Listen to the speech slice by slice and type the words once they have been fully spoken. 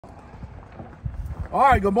All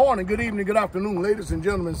right, good morning, good evening, good afternoon, ladies and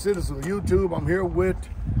gentlemen, citizens of YouTube. I'm here with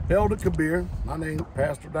Elder Kabir. My name is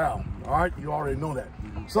Pastor Dowell. All right, you already know that.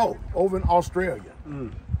 So, over in Australia,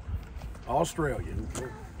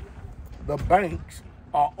 the banks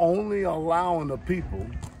are only allowing the people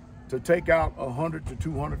to take out $100 to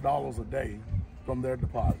 $200 a day from their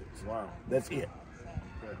deposits. Wow. That's it.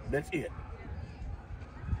 That's it.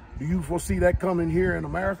 Do you foresee that coming here in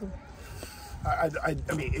America? I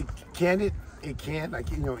mean, it can,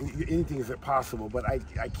 like, you know, anything is possible, but I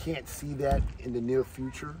can't see that in the near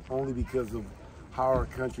future, only because of how our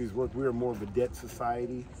countries work. We're more of a debt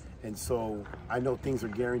society, and so I know things are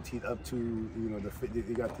guaranteed up to, you know,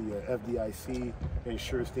 they got the FDIC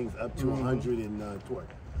insures things up to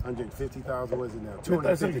 150,000. What is it now?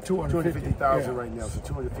 250,000 right now. So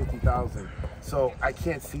 250,000. So I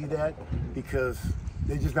can't see that because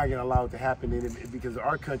they're just not going to allow it to happen, because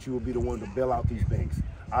our country will be the one to bail out these banks.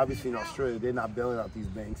 Obviously, in Australia, they're not bailing out these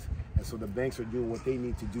banks, and so the banks are doing what they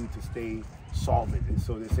need to do to stay solvent. And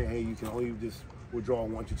so they say, hey, you can only just withdraw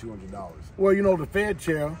 $100 to $200. Well, you know, the Fed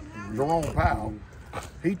chair, Jerome Powell,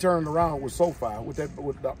 he turned around with SoFi, with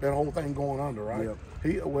that whole thing going under, right?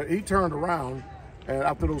 Yep. He turned around, and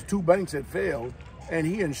after those two banks had failed, and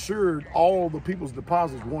he insured all the people's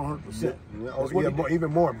deposits 100%.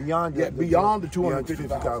 Even more, beyond the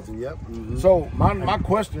 250,000. Yep. So my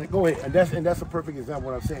question, go ahead. And that's a perfect example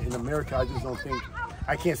of what I'm saying. In America, I just don't think,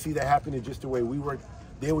 I can't see that happening just the way we work.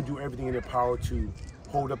 They would do everything in their power to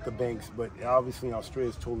hold up the banks, but obviously in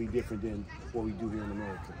Australia it's totally different than what we do here in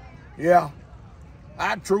America. Yeah,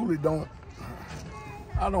 I truly don't.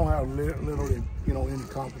 I don't have literally, you know, any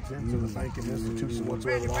competence in the banking institution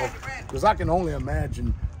whatsoever at all. Because I can only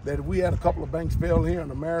imagine that if we had a couple of banks fail here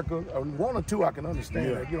in America, one or two, I can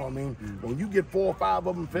understand that. You know what I mean? When you get 4 or 5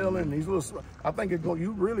 of them failing, these little, I think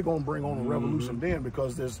you really going to bring on a revolution then,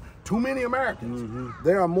 because there's too many Americans.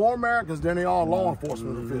 There are more Americans than there are law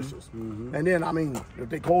enforcement officials. And then, I mean, if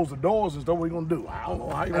they close the doors and stuff, what are you going to do? I don't know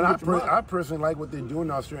how you going to get your money. I personally like what they're doing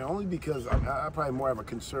in Australia, only because I probably more have a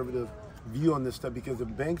conservative view on this stuff, because the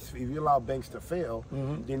banks, if you allow banks to fail,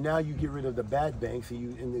 then now you get rid of the bad banks,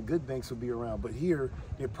 and the good banks will be around. But here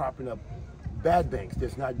they're propping up bad banks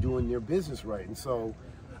that's not doing their business right, and so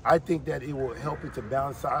I think that it will help it to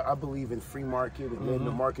balance. I believe in free market and letting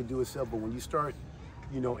the market do itself. But when you start,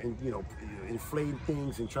 inflating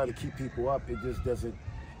things and try to keep people up, it just doesn't.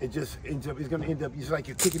 It just ends up. It's going to end up. It's like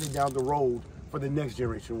you're kicking it down the road for the next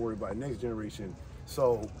generation. Worry about next generation.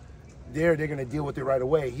 So they're going to deal with it right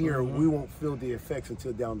away. Here, we won't feel the effects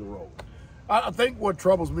until down the road. I think what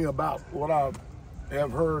troubles me about what I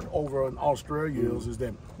have heard over in Australia is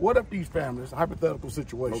that what if these families, hypothetical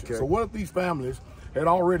situation, so what if these families had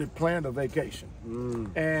already planned a vacation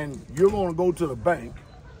and you're going to go to the bank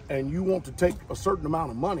and you want to take a certain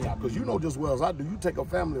amount of money out, because you know just as well as I do, you take a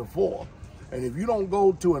family of 4, and if you don't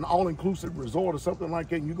go to an all-inclusive resort or something like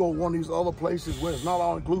that, and you go to one of these other places where it's not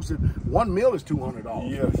all-inclusive, one meal is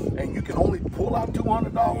 $200. Yes. And you can only pull out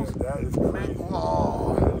 $200. That is crazy.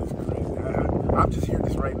 Oh, that is crazy. I'm just hearing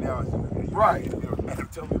this right now. Right.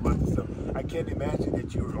 Tell me about this stuff. I can't imagine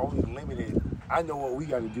that you're only limited. I know what we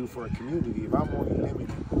got to do for a community. If I'm only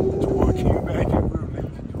limited to one, can you imagine if we were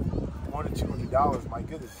limited to $100 to $200? My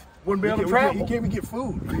goodness. Wouldn't be able to travel. You can't even get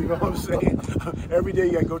food. You know what I'm saying? Every day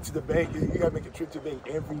you got to go to the bank. You got to make a trip to the bank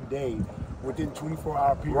every day within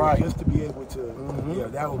 24-hour period just to be able to. Yeah,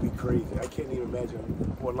 that would be crazy. I can't even imagine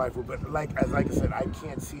what life would. But like I said, I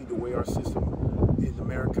can't see the way our system in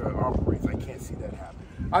America operates. I can't see that happen.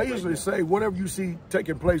 I usually say whatever you see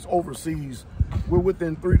taking place overseas, we're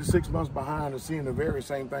within 3 to 6 months behind of seeing the very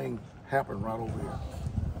same thing happen right over here.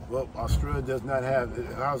 Well, Australia does not have.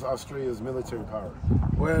 How's Australia's military power?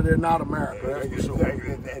 Well, they're not America. That's for sure.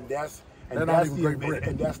 And that's the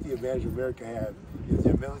advantage America has, is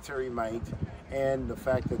their military might and the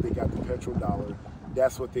fact that they got the petrodollar.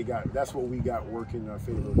 That's what they got. That's what we got working in our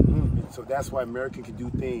favor. And so that's why America can do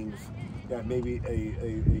things that maybe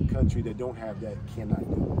a country that don't have that cannot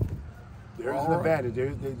do. There's an advantage.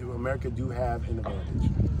 America do have an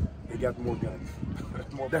advantage. They got more guns.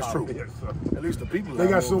 That's true. There, so. At least the people. They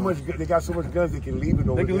got so much. They got so much guns. They can leave it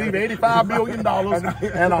over. They can leave $85 billion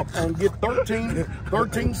and get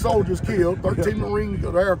 13 soldiers killed, 13 Marines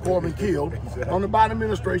of the Air Corps been killed on the Biden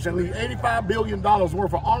administration. Leave $85 billion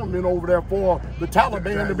worth of armament over there for the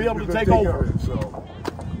Taliban to be able to take over. So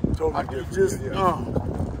totally different.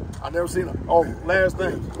 I never seen it. Oh, last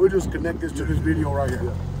thing. We'll just connect this to this video right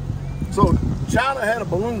here. So China had a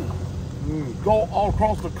balloon go all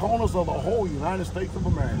across the corners of the whole United States of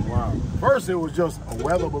America. Wow. First, it was just a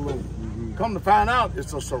weather balloon. Come to find out,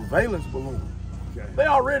 it's a surveillance balloon. Okay. They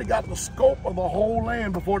already got the scope of the whole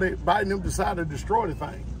land before Biden decided to destroy the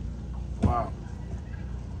thing. Wow.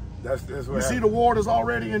 That's what you see the war that's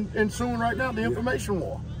already ensuing right now, the information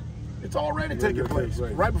war. It's already taking place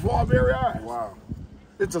right before our very eyes. Wow.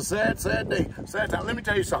 It's a sad, sad day. Sad time. Let me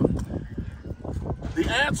tell you something. The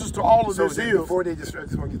answers to all of this is... Before they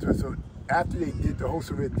destroyed, so after they did the whole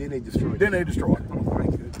survey, then they destroyed it. Then they destroyed it. Oh my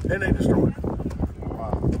goodness. Then they destroyed it.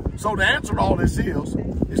 Wow. So the answer to all this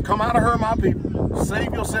is come out of her, my people.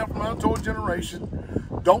 Save yourself from an untold generation.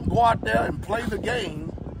 Don't go out there and play the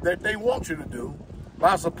game that they want you to do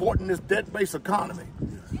by supporting this debt-based economy.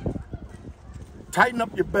 Tighten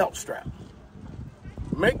up your belt strap.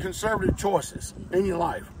 Make conservative choices in your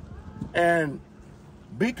life. And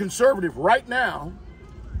be conservative right now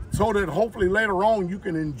so that hopefully later on you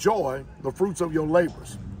can enjoy the fruits of your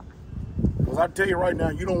labors. Because I tell you right now,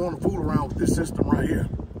 you don't want to fool around with this system right here.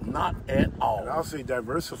 Not at all. And I'll say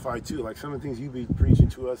diversify too. Like some of the things you be preaching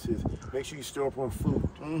to us is make sure you store up on food.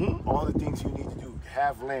 All the things you need to do.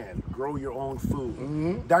 Have land. Grow your own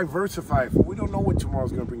food. Diversify. We don't know what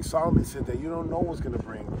tomorrow's going to bring. Solomon said that you don't know what's going to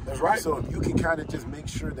bring. That's right. So if you can kind of just make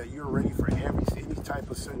sure that you're ready for any type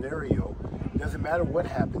of scenario, it doesn't matter what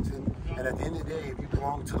happens. And at the end of the day, if you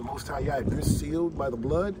belong to the Most High God, if you're sealed by the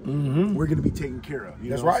blood, we're going to be taken care of.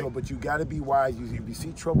 That's right. So, but you got to be wise. If you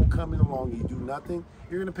see trouble coming along, you do nothing,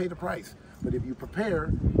 you're going to pay the price. But if you prepare,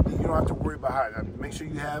 then you don't have to worry about how. Make sure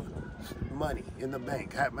you have money in the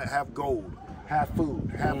bank, have gold, have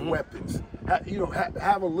food, have weapons,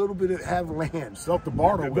 have a little bit of, have land, Stuff to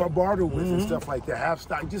barter with. And stuff like that. Have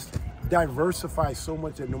stock. Just diversify so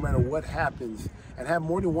much that no matter what happens, and have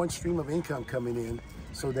more than one stream of income coming in,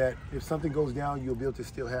 so that if something goes down, you'll be able to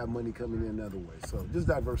still have money coming in another way. So just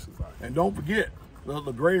diversify. And don't forget,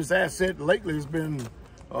 the greatest asset lately has been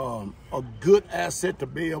a good asset to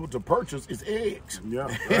be able to purchase is eggs. Yeah,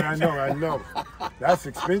 I know. That's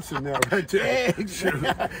expensive now, right there. Eggs.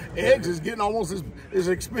 Eggs is getting almost as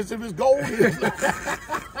expensive as gold is.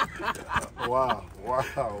 Wow.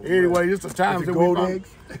 Anyway, it's the times that gold we eggs?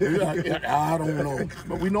 I don't know.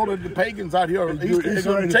 But we know that the pagans out here are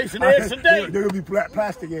chasing eggs today. They're going to be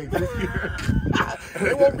plastic eggs this year.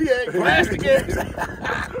 They won't be plastic eggs.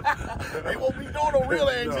 They won't be doing no real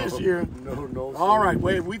eggs this year. No. All right,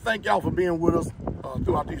 well, we thank y'all for being with us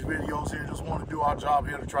throughout these videos here. Just want to do our job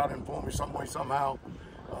here to try to inform you some way, somehow.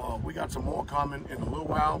 We got some more coming in a little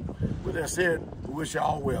while. With that said, we wish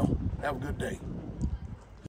y'all well. Have a good day.